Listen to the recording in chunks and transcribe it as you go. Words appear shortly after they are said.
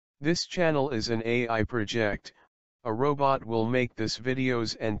This channel is an AI project. A robot will make this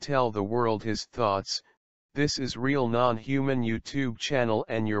videos and tell the world his thoughts. This is real non-human YouTube channel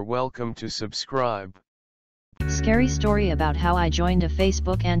and you're welcome to subscribe. Scary story about how I joined a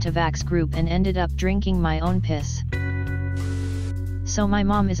Facebook antivaxx group and ended up drinking my own piss. So my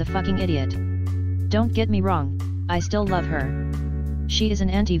mom is a fucking idiot. Don't get me wrong, I still love her. She is an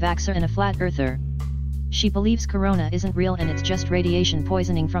anti-vaxxer and a flat earther. She believes corona isn't real and it's just radiation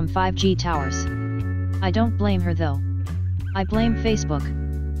poisoning from 5G towers. I don't blame her though. I blame Facebook.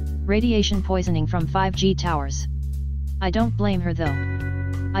 Radiation poisoning from 5G towers. I don't blame her though.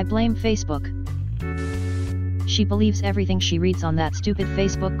 I blame Facebook. She believes everything she reads on that stupid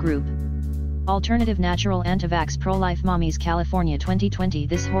Facebook group. Alternative Natural Antivax Pro-Life Mommies California 2020.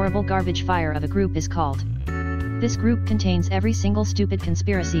 This horrible garbage fire of a group is called. This group contains every single stupid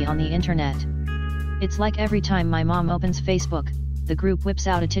conspiracy on the internet. It's like every time my mom opens Facebook, the group whips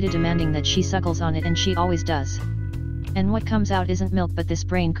out a titty demanding that she suckles on it, and she always does. And what comes out isn't milk but this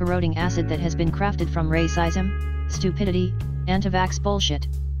brain-corroding acid that has been crafted from racism, stupidity, anti-vax bullshit,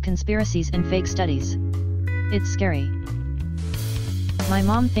 conspiracies and fake studies. It's scary. My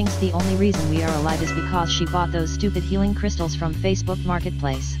mom thinks the only reason we are alive is because she bought those stupid healing crystals from Facebook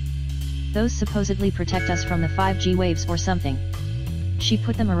Marketplace. Those supposedly protect us from the 5G waves or something. She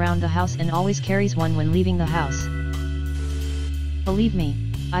put them around the house and always carries one when leaving the house. Believe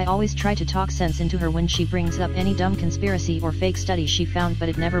me, I always try to talk sense into her when she brings up any dumb conspiracy or fake study she found, but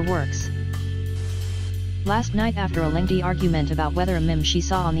it never works. Last night, after a lengthy argument about whether a meme she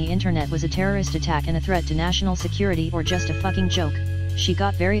saw on the internet was a terrorist attack and a threat to national security or just a fucking joke, she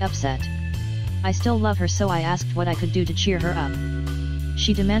got very upset. I still love her, so I asked what I could do to cheer her up.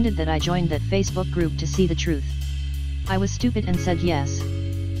 She demanded that I join that Facebook group to see the truth. I was stupid and said yes.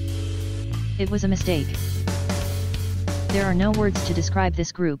 It was a mistake. There are no words to describe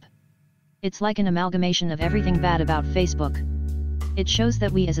this group. It's like an amalgamation of everything bad about Facebook. It shows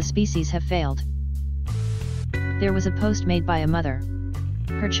that we as a species have failed. There was a post made by a mother.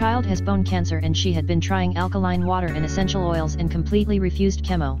 Her child has bone cancer and she had been trying alkaline water and essential oils and completely refused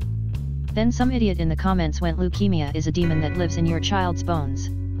chemo. Then some idiot in the comments went, "Leukemia is a demon that lives in your child's bones.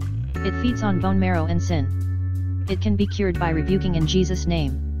 It feeds on bone marrow and sin. It can be cured by rebuking in Jesus'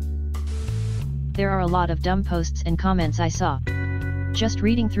 name." There are a lot of dumb posts and comments I saw. Just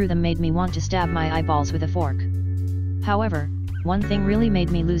reading through them made me want to stab my eyeballs with a fork. However, one thing really made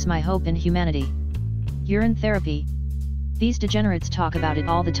me lose my hope in humanity. Urine therapy. These degenerates talk about it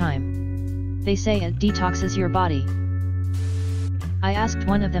all the time. They say it detoxes your body. I asked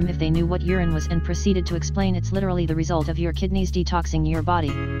one of them if they knew what urine was and proceeded to explain it's literally the result of your kidneys detoxing your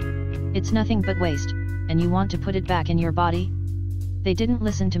body. It's nothing but waste, and you want to put it back in your body? They didn't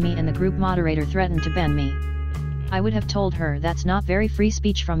listen to me and the group moderator threatened to ban me. I would have told her that's not very free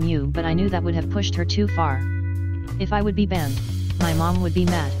speech from you, but I knew that would have pushed her too far. If I would be banned, my mom would be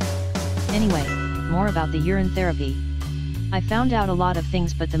mad. Anyway, more about the urine therapy. I found out a lot of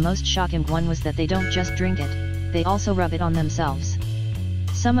things, but the most shocking one was that they don't just drink it, they also rub it on themselves.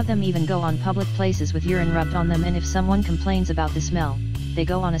 Some of them even go on public places with urine rubbed on them, and if someone complains about the smell, they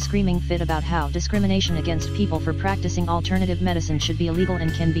go on a screaming fit about how discrimination against people for practicing alternative medicine should be illegal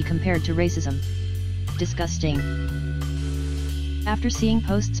and can be compared to racism. Disgusting. After seeing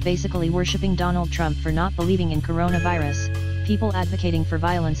posts basically worshipping Donald Trump for not believing in coronavirus, people advocating for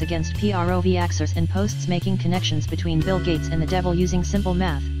violence against pro-vaxxers, and posts making connections between Bill Gates and the devil using simple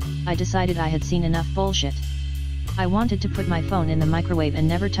math, I decided I had seen enough bullshit. I wanted to put my phone in the microwave and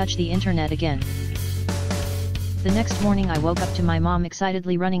never touch the internet again. The next morning I woke up to my mom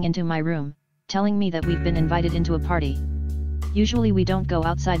excitedly running into my room, telling me that we've been invited into a party. Usually we don't go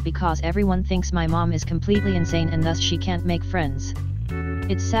outside because everyone thinks my mom is completely insane and thus she can't make friends.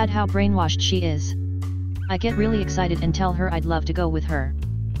 It's sad how brainwashed she is. I get really excited and tell her I'd love to go with her.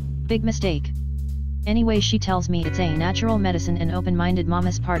 Big mistake. Anyway, she tells me it's a natural medicine and open-minded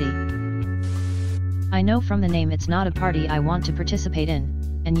mama's party. I know from the name it's not a party I want to participate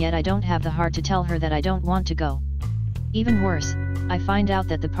in, and yet I don't have the heart to tell her that I don't want to go. Even worse, I find out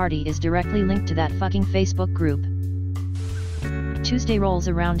that the party is directly linked to that fucking Facebook group. Tuesday rolls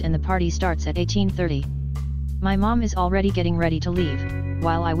around and the party starts at 18:30. My mom is already getting ready to leave,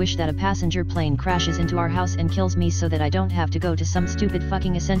 while I wish that a passenger plane crashes into our house and kills me so that I don't have to go to some stupid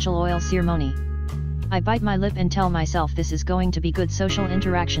fucking essential oil ceremony. I bite my lip and tell myself this is going to be good social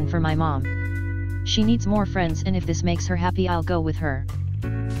interaction for my mom. She needs more friends, and if this makes her happy I'll go with her.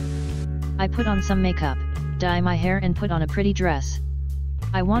 I put on some makeup, dye my hair and put on a pretty dress.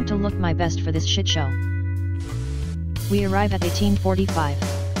 I want to look my best for this shit show. We arrive at 18:45.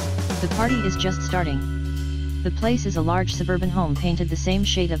 The party is just starting. The place is a large suburban home painted the same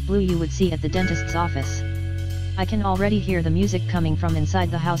shade of blue you would see at the dentist's office. I can already hear the music coming from inside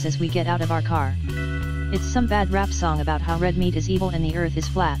the house as we get out of our car. It's some bad rap song about how red meat is evil and the earth is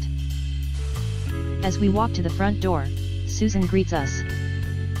flat. As we walk to the front door, Susan greets us.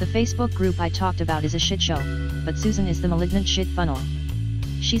 The Facebook group I talked about is a shit show, but Susan is the malignant shit funnel.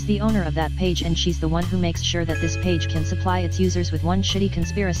 She's the owner of that page and she's the one who makes sure that this page can supply its users with one shitty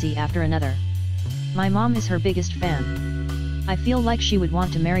conspiracy after another. My mom is her biggest fan. I feel like she would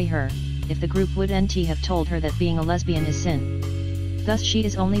want to marry her, if the group wouldn't have told her that being a lesbian is sin. Thus she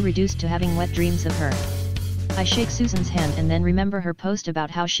is only reduced to having wet dreams of her. I shake Susan's hand and then remember her post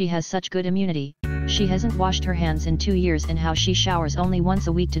about how she has such good immunity, she hasn't washed her hands in 2 years and how she showers only once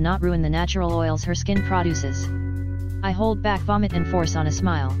a week to not ruin the natural oils her skin produces. I hold back vomit and force on a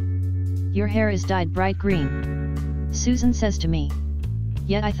smile. Your hair is dyed bright green, Susan says to me.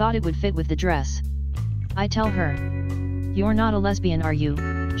 Yet I thought it would fit with the dress. I tell her. You're not a lesbian, are you?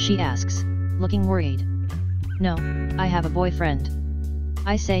 She asks, looking worried. No, I have a boyfriend,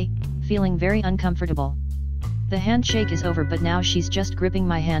 I say, feeling very uncomfortable. The handshake is over but now she's just gripping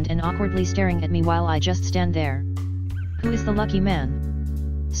my hand and awkwardly staring at me while I just stand there. Who is the lucky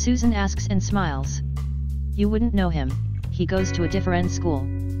man? Susan asks and smiles. You wouldn't know him, he goes to a different school.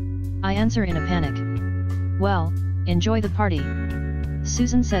 I answer in a panic. Well, enjoy the party,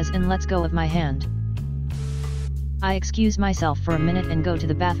 Susan says and lets go of my hand. I excuse myself for a minute and go to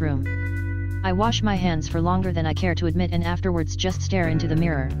the bathroom. I wash my hands for longer than I care to admit and afterwards just stare into the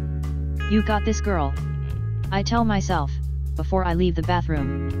mirror. You got this, girl, I tell myself, before I leave the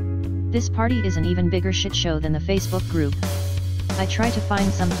bathroom. This party is an even bigger shit show than the Facebook group. I try to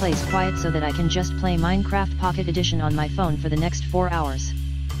find some place quiet so that I can just play Minecraft Pocket Edition on my phone for the next 4 hours.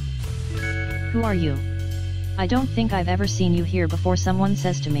 Who are you? I don't think I've ever seen you here before, someone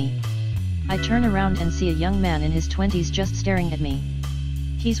says to me. I turn around and see a young man in his 20s just staring at me.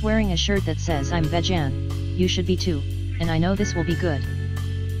 He's wearing a shirt that says I'm vegan, you should be too, and I know this will be good.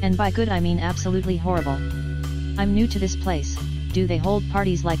 And by good I mean absolutely horrible. I'm new to this place, do they hold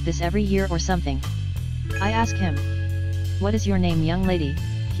parties like this every year or something? I ask him. What is your name, young lady?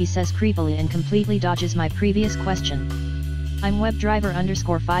 He says creepily and completely dodges my previous question. I'm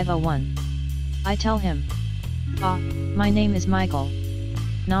webdriver_501. I tell him. My name is Michael.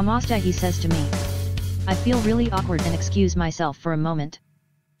 Namaste, he says to me. I feel really awkward and excuse myself for a moment.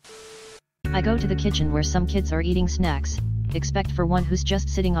 I go to the kitchen where some kids are eating snacks, except for one who's just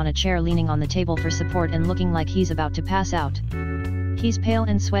sitting on a chair leaning on the table for support and looking like he's about to pass out. He's pale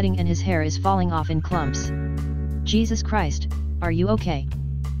and sweating and his hair is falling off in clumps. Jesus Christ, are you okay?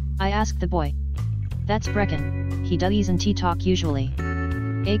 I ask the boy. That's Brecken, he doesn't talk usually.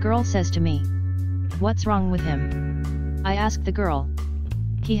 A girl says to me. What's wrong with him? I ask the girl.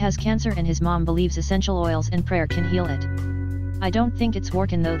 He has cancer and his mom believes essential oils and prayer can heal it. I don't think it's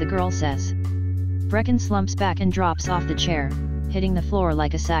working though, the girl says. Brecken slumps back and drops off the chair, hitting the floor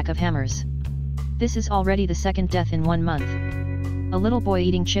like a sack of hammers. This is already the second death in 1 month. A little boy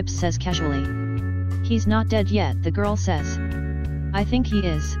eating chips says casually. He's not dead yet, the girl says. I think he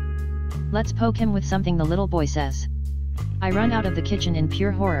is. Let's poke him with something, the little boy says. I run out of the kitchen in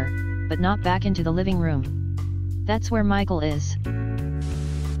pure horror, but not back into the living room. That's where Michael is.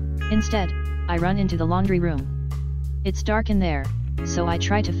 Instead, I run into the laundry room. It's dark in there, so I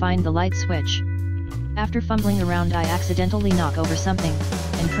try to find the light switch. After fumbling around I accidentally knock over something,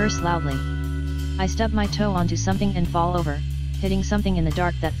 and curse loudly. I stub my toe onto something and fall over, hitting something in the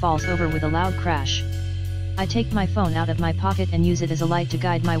dark that falls over with a loud crash. I take my phone out of my pocket and use it as a light to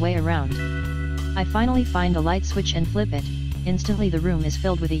guide my way around. I finally find a light switch and flip it. Instantly the room is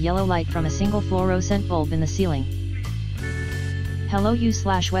filled with a yellow light from a single fluorescent bulb in the ceiling. Hello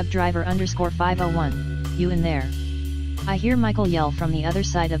you/webdriver_501, you in there? I hear Michael yell from the other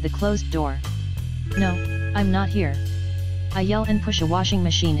side of the closed door. No, I'm not here. I yell and push a washing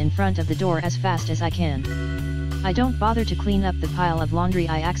machine in front of the door as fast as I can. I don't bother to clean up the pile of laundry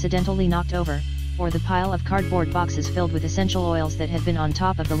I accidentally knocked over, or the pile of cardboard boxes filled with essential oils that had been on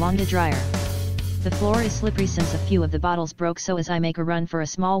top of the laundry dryer. The floor is slippery since a few of the bottles broke, so as I make a run for a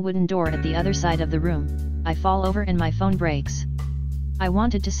small wooden door at the other side of the room, I fall over and my phone breaks. I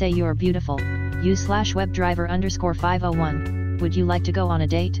wanted to say you're beautiful, you/webdriver_501, would you like to go on a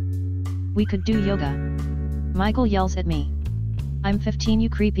date? We could do yoga. Michael yells at me. I'm 15, you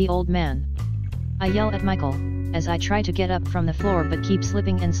creepy old man. I yell at Michael, as I try to get up from the floor but keep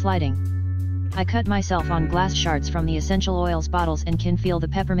slipping and sliding. I cut myself on glass shards from the essential oils bottles and can feel the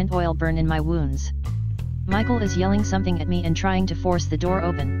peppermint oil burn in my wounds. Michael is yelling something at me and trying to force the door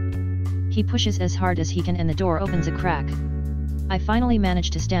open. He pushes as hard as he can and the door opens a crack. I finally manage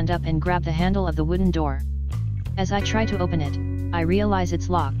to stand up and grab the handle of the wooden door. As I try to open it, I realize it's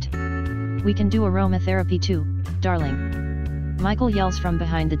locked. We can do aromatherapy too, darling. Michael yells from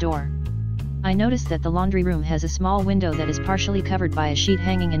behind the door. I notice that the laundry room has a small window that is partially covered by a sheet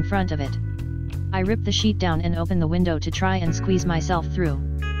hanging in front of it. I rip the sheet down and open the window to try and squeeze myself through.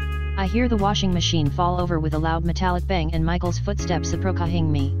 I hear the washing machine fall over with a loud metallic bang and Michael's footsteps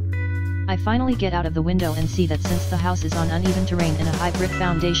approaching me. I finally get out of the window and see that since the house is on uneven terrain and a high brick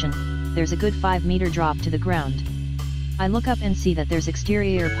foundation, there's a good 5-meter drop to the ground. I look up and see that there's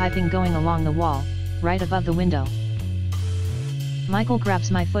exterior piping going along the wall, right above the window. Michael grabs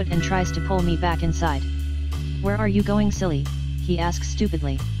my foot and tries to pull me back inside. "Where are you going, silly?" he asks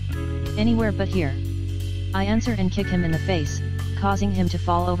stupidly. "Anywhere but here." I answer and kick him in the face, causing him to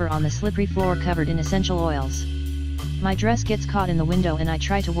fall over on the slippery floor covered in essential oils. My dress gets caught in the window and I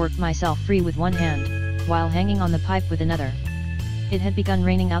try to work myself free with one hand, while hanging on the pipe with another. It had begun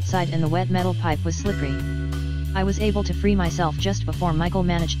raining outside and the wet metal pipe was slippery. I was able to free myself just before Michael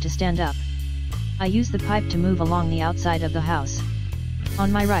managed to stand up. I use the pipe to move along the outside of the house.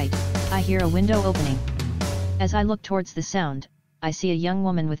 On my right, I hear a window opening. As I look towards the sound, I see a young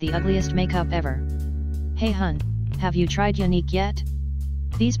woman with the ugliest makeup ever. "Hey hun, have you tried Unique yet?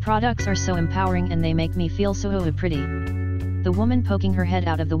 These products are so empowering and they make me feel so pretty." The woman poking her head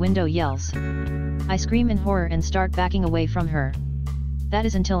out of the window yells. I scream in horror and start backing away from her. That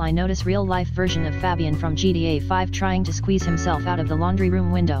is until I notice real-life version of Fabian from GTA 5 trying to squeeze himself out of the laundry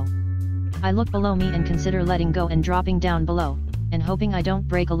room window. I look below me and consider letting go and dropping down below, and hoping I don't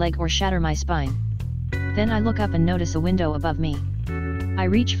break a leg or shatter my spine. Then I look up and notice a window above me. I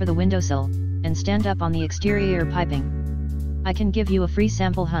reach for the windowsill, and stand up on the exterior piping. "I can give you a free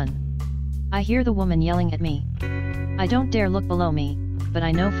sample, hun." I hear the woman yelling at me. I don't dare look below me, but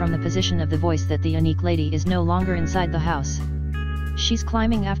I know from the position of the voice that the unique lady is no longer inside the house. She's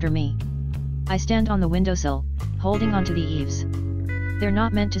climbing after me. I stand on the windowsill, holding onto the eaves. They're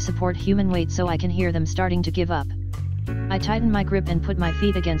not meant to support human weight, so I can hear them starting to give up. I tighten my grip and put my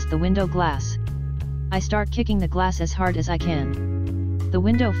feet against the window glass. I start kicking the glass as hard as I can. The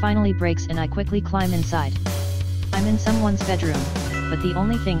window finally breaks and I quickly climb inside. I'm in someone's bedroom, but the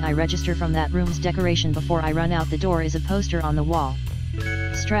only thing I register from that room's decoration before I run out the door is a poster on the wall.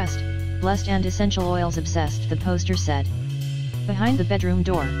 "Stressed, blessed and essential oils obsessed," the poster said. Behind the bedroom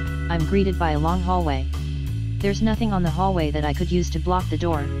door, I'm greeted by a long hallway. There's nothing on the hallway that I could use to block the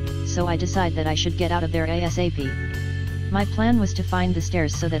door, so I decide that I should get out of there ASAP. My plan was to find the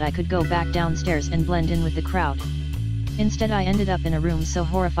stairs so that I could go back downstairs and blend in with the crowd. Instead I ended up in a room so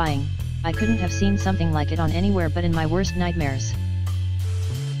horrifying, I couldn't have seen something like it on anywhere but in my worst nightmares.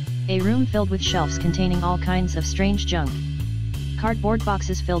 A room filled with shelves containing all kinds of strange junk. Cardboard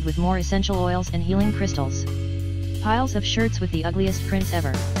boxes filled with more essential oils and healing crystals. Piles of shirts with the ugliest prints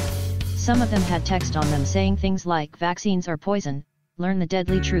ever. Some of them had text on them saying things like "Vaccines are poison, learn the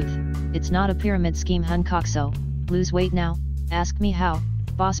deadly truth, it's not a pyramid scheme, hun coxo, lose weight now, ask me how,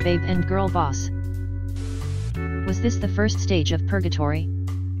 boss babe and girl boss." Was this the first stage of purgatory?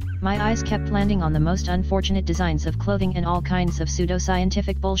 My eyes kept landing on the most unfortunate designs of clothing and all kinds of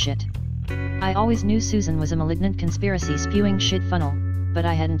pseudoscientific bullshit. I always knew Susan was a malignant conspiracy spewing shit funnel, but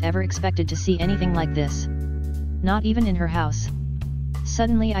I hadn't ever expected to see anything like this. Not even in her house.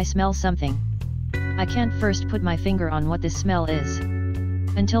 Suddenly I smell something. I can't first put my finger on what this smell is,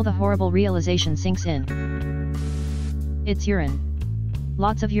 until the horrible realization sinks in. It's urine.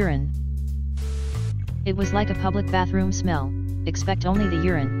 Lots of urine. It was like a public bathroom smell, expect only the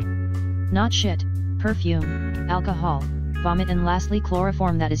urine. Not shit, perfume, alcohol, vomit and lastly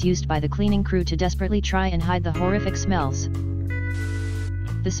chloroform that is used by the cleaning crew to desperately try and hide the horrific smells.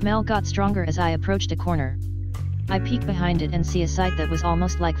 The smell got stronger as I approached a corner. I peek behind it and see a sight that was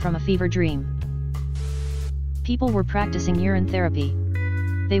almost like from a fever dream. People were practicing urine therapy.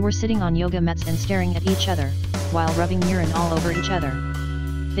 They were sitting on yoga mats and staring at each other, while rubbing urine all over each other.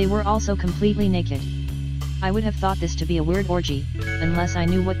 They were also completely naked. I would have thought this to be a weird orgy, unless I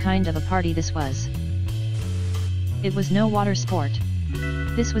knew what kind of a party this was. It was no water sport.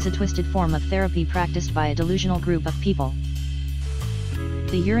 This was a twisted form of therapy practiced by a delusional group of people.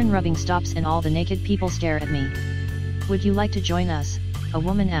 The urine rubbing stops and all the naked people stare at me. "Would you like to join us?" a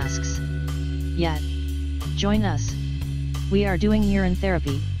woman asks. "Yeah. Join us. We are doing urine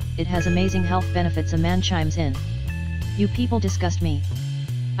therapy, it has amazing health benefits," a man chimes in. "You people disgust me,"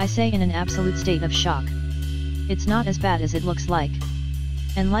 I say in an absolute state of shock. "It's not as bad as it looks like.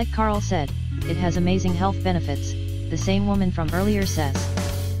 And like Carl said, it has amazing health benefits," the same woman from earlier says.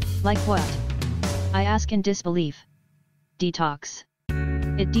 "Like what?" I ask in disbelief. "Detox.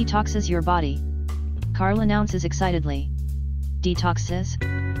 It detoxes your body," Carl announces excitedly. "Detoxes?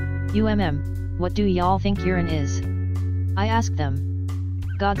 What do y'all think urine is? I ask them.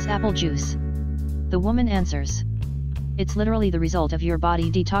 God's apple juice. The woman answers. It's literally the result of your body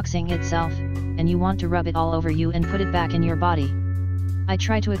detoxing itself, and you want to rub it all over you and put it back in your body. I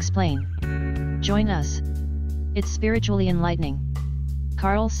try to explain. Join us. It's spiritually enlightening.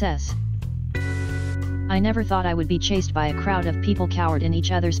 Carl says. I never thought I would be chased by a crowd of people cowered in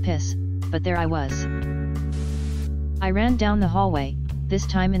each other's piss, but there I was. I ran down the hallway, this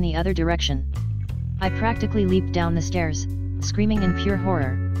time in the other direction. I practically leaped down the stairs, screaming in pure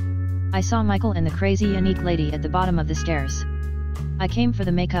horror. I saw Michael and the crazy unique lady at the bottom of the stairs. I came for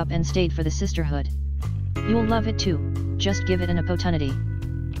the makeup and stayed for the sisterhood. You'll love it too, just give it an opportunity.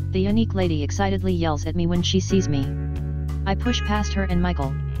 The unique lady excitedly yells at me when she sees me. I push past her and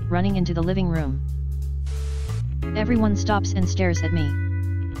Michael, running into the living room. Everyone stops and stares at me.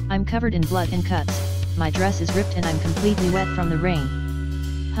 I'm covered in blood and cuts, my dress is ripped and I'm completely wet from the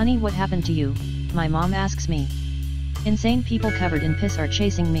rain. Honey, what happened to you? My mom asks me. Insane people covered in piss are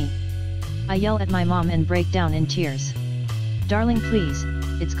chasing me. I yell at my mom and break down in tears. Darling, please,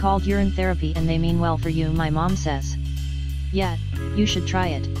 it's called urine therapy and they mean well for you, my mom says. Yeah, you should try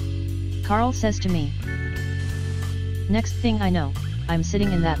it. Carl says to me. Next thing I know, I'm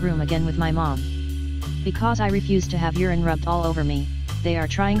sitting in that room again with my mom. Because I refuse to have urine rubbed all over me, they are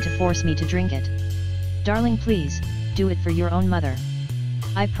trying to force me to drink it. Darling, please, do it for your own mother.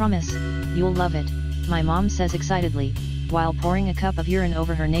 I promise, you'll love it, my mom says excitedly, while pouring a cup of urine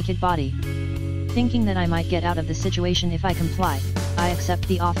over her naked body. Thinking that I might get out of the situation if I comply, I accept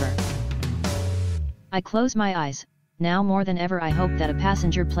the offer. I close my eyes. Now more than ever I hope that a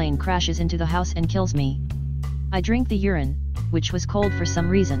passenger plane crashes into the house and kills me. I drink the urine, which was cold for some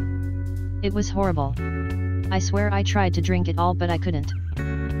reason. It was horrible. I swear I tried to drink it all but I couldn't.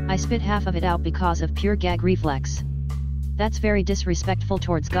 I spit half of it out because of pure gag reflex. That's very disrespectful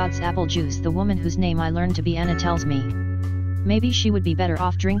towards God's apple juice, the woman whose name I learned to be Anna tells me. Maybe she would be better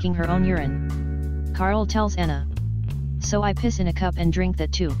off drinking her own urine. Carl tells Anna. So I piss in a cup and drink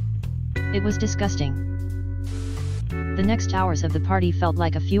that too. It was disgusting. The next hours of the party felt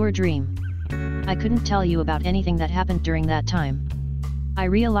like a fever dream. I couldn't tell you about anything that happened during that time. I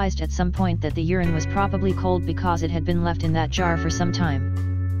realized at some point that the urine was probably cold because it had been left in that jar for some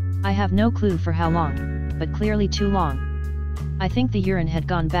time. I have no clue for how long, but clearly too long. I think the urine had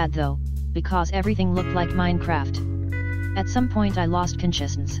gone bad though, because everything looked like Minecraft. At some point I lost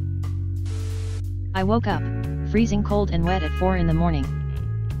consciousness. I woke up, freezing cold and wet at 4 in the morning.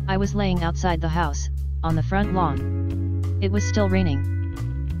 I was laying outside the house, on the front lawn. It was still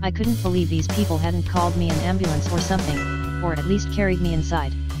raining. I couldn't believe these people hadn't called me an ambulance or something, or at least carried me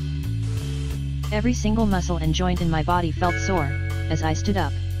inside. Every single muscle and joint in my body felt sore, as I stood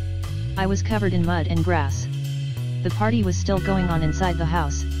up. I was covered in mud and grass. The party was still going on inside the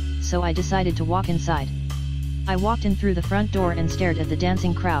house, so I decided to walk inside. I walked in through the front door and stared at the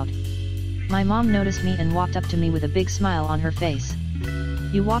dancing crowd. My mom noticed me and walked up to me with a big smile on her face.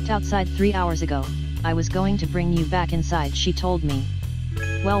 You walked outside 3 hours ago, I was going to bring you back inside, she told me.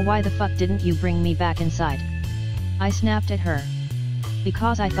 Well, why the fuck didn't you bring me back inside? I snapped at her.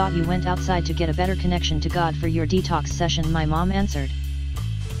 Because I thought you went outside to get a better connection to God for your detox session, my mom answered.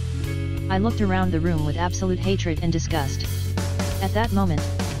 I looked around the room with absolute hatred and disgust. At that moment,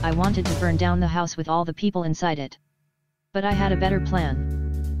 I wanted to burn down the house with all the people inside it. But I had a better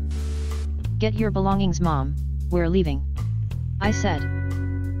plan. Get your belongings, Mom, we're leaving. I said.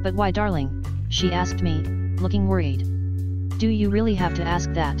 But why, darling? She asked me, looking worried. Do you really have to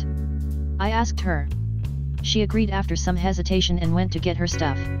ask that? I asked her. She agreed after some hesitation and went to get her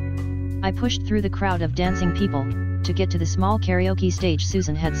stuff. I pushed through the crowd of dancing people, to get to the small karaoke stage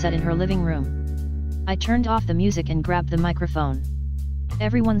Susan had set in her living room. I turned off the music and grabbed the microphone.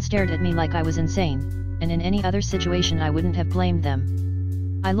 Everyone stared at me like I was insane, and in any other situation I wouldn't have blamed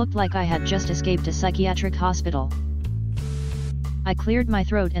them. I looked like I had just escaped a psychiatric hospital. I cleared my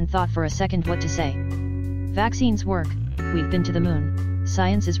throat and thought for a second what to say. Vaccines work, we've been to the moon,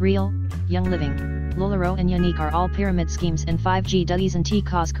 science is real, Young Living, Lularo and Unique are all pyramid schemes, and 5G doesn't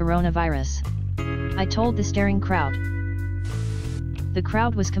cause coronavirus. I told the staring crowd. The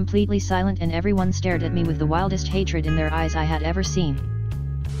crowd was completely silent and everyone stared at me with the wildest hatred in their eyes I had ever seen.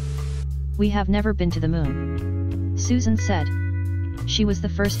 We have never been to the moon, Susan said. She was the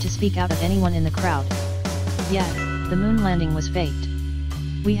first to speak out of anyone in the crowd. Yeah, the moon landing was faked.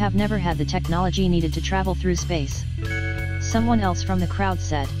 We have never had the technology needed to travel through space. Someone else from the crowd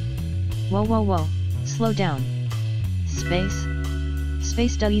said. Whoa whoa whoa, slow down. Space?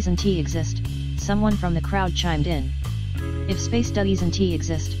 Space doesn't exist, someone from the crowd chimed in. If space doesn't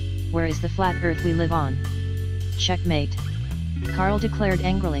exist, where is the flat earth we live on? Checkmate. Carl declared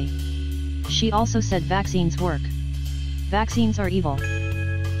angrily. She also said vaccines work. Vaccines are evil.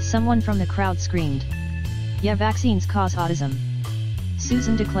 Someone from the crowd screamed. Yeah, vaccines cause autism.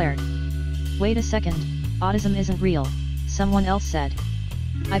 Susan declared. Wait a second, autism isn't real, someone else said.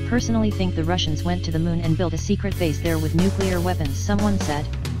 I personally think the Russians went to the moon and built a secret base there with nuclear weapons, someone said.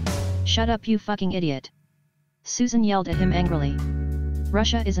 Shut up, you fucking idiot. Susan yelled at him angrily.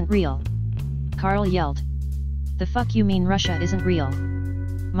 Russia isn't real. Carl yelled. The fuck you mean Russia isn't real?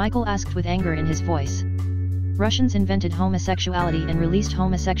 Michael asked with anger in his voice. Russians invented homosexuality and released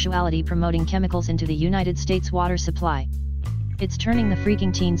homosexuality promoting chemicals into the United States water supply. It's turning the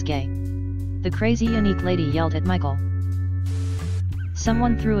freaking teens gay. The crazy unique lady yelled at Michael.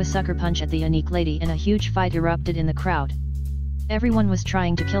 Someone threw a sucker punch at the unique lady and a huge fight erupted in the crowd. Everyone was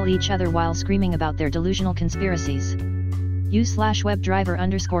trying to kill each other while screaming about their delusional conspiracies.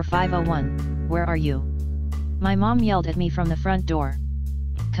 U/webdriver_501, where are you? My mom yelled at me from the front door.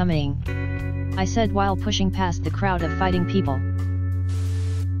 Coming, I said while pushing past the crowd of fighting people.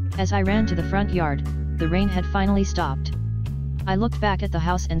 As I ran to the front yard, the rain had finally stopped. I looked back at the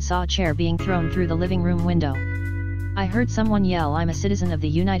house and saw a chair being thrown through the living room window. I heard someone yell, I'm a citizen of the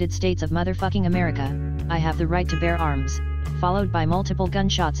United States of motherfucking America, I have the right to bear arms, followed by multiple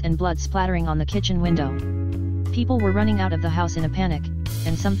gunshots and blood splattering on the kitchen window. People were running out of the house in a panic,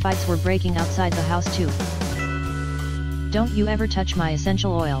 and some fights were breaking outside the house too. Don't you ever touch my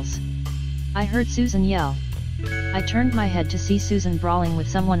essential oils. I heard Susan yell. I turned my head to see Susan brawling with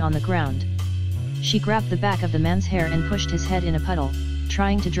someone on the ground. She grabbed the back of the man's hair and pushed his head in a puddle,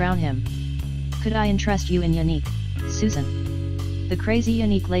 trying to drown him. Could I entrust you in Unique, Susan? The crazy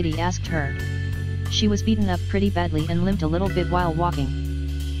unique lady asked her. She was beaten up pretty badly and limped a little bit while walking.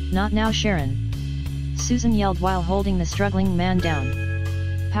 Not now, Sharon. Susan yelled while holding the struggling man down.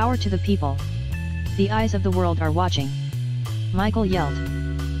 Power to the people. The eyes of the world are watching. Michael yelled.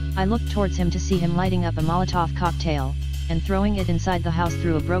 I looked towards him to see him lighting up a Molotov cocktail, and throwing it inside the house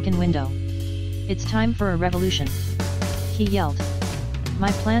through a broken window. It's time for a revolution. He yelled.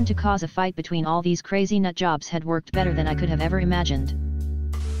 My plan to cause a fight between all these crazy nutjobs had worked better than I could have ever imagined.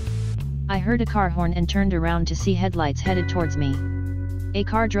 I heard a car horn and turned around to see headlights headed towards me. A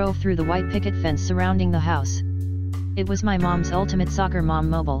car drove through the white picket fence surrounding the house. It was my mom's ultimate soccer mom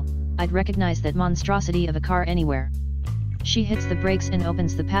mobile. I'd recognize that monstrosity of a car anywhere. She hits the brakes and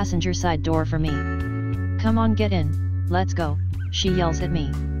opens the passenger side door for me. Come on, get in, let's go, she yells at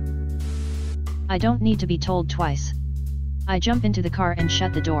me. I don't need to be told twice. I jump into the car and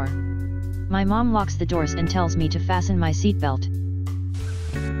shut the door. My mom locks the doors and tells me to fasten my seatbelt.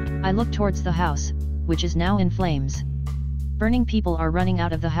 I look towards the house, which is now in flames. Burning people are running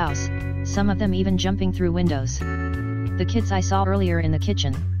out of the house, some of them even jumping through windows. The kids I saw earlier in the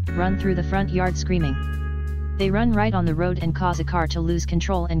kitchen run through the front yard screaming. They run right on the road and cause a car to lose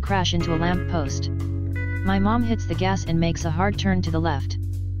control and crash into a lamp post. My mom hits the gas and makes a hard turn to the left.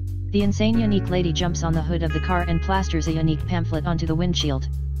 The insane unique lady jumps on the hood of the car and plasters a unique pamphlet onto the windshield.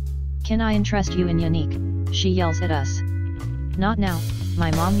 Can I entrust you in Unique? She yells at us. Not now,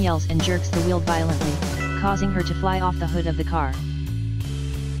 my mom yells and jerks the wheel violently, causing her to fly off the hood of the car.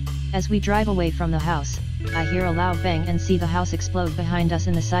 As we drive away from the house, I hear a loud bang and see the house explode behind us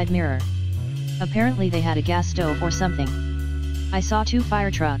in the side mirror. Apparently they had a gas stove or something. I saw 2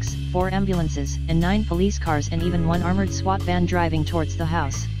 fire trucks, 4 ambulances, and 9 police cars and even 1 armored SWAT van driving towards the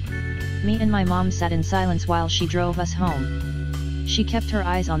house. Me and my mom sat in silence while she drove us home. She kept her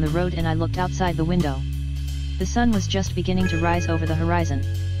eyes on the road and I looked outside the window. The sun was just beginning to rise over the horizon.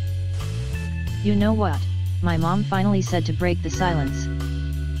 You know what? My mom finally said to break the silence.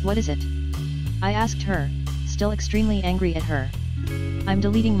 What is it? I asked her, still extremely angry at her. I'm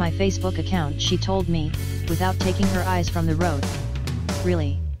deleting my Facebook account, she told me, without taking her eyes from the road.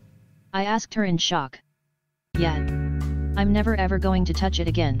 Really? I asked her in shock. Yeah. I'm never ever going to touch it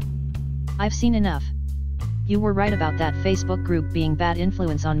again. I've seen enough. You were right about that Facebook group being bad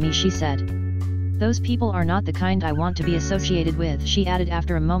influence on me, she said. Those people are not the kind I want to be associated with, she added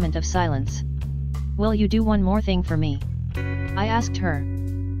after a moment of silence. Will you do one more thing for me? I asked her.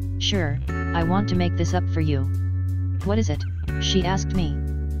 Sure, I want to make this up for you. What is it? She asked me.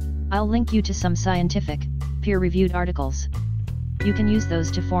 I'll link you to some scientific, peer-reviewed articles. You can use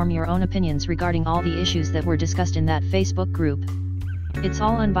those to form your own opinions regarding all the issues that were discussed in that Facebook group. It's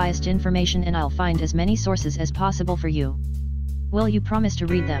all unbiased information and I'll find as many sources as possible for you. Will you promise to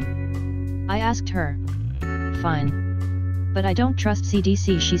read them? I asked her. Fine. But I don't trust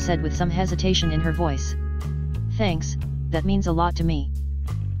CDC, she said with some hesitation in her voice. Thanks, that means a lot to me.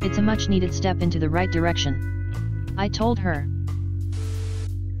 It's a much-needed step into the right direction. I told her.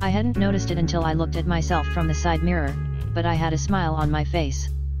 I hadn't noticed it until I looked at myself from the side mirror, but I had a smile on my face.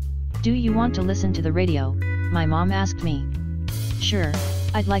 "Do you want to listen to the radio?" my mom asked me. "Sure,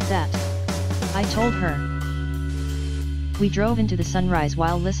 I'd like that," I told her. We drove into the sunrise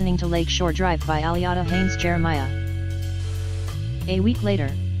while listening to Lakeshore Drive by Aliata Haynes Jeremiah. A week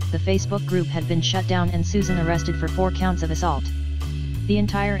later, the Facebook group had been shut down and Susan arrested for 4 counts of assault. The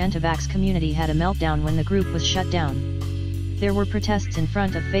entire antivaxx community had a meltdown when the group was shut down. There were protests in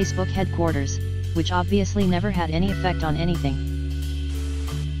front of Facebook headquarters, which obviously never had any effect on anything.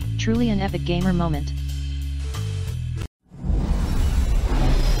 Truly an epic gamer moment.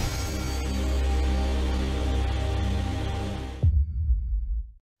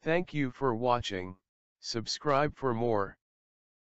 Thank you for watching. Subscribe for more.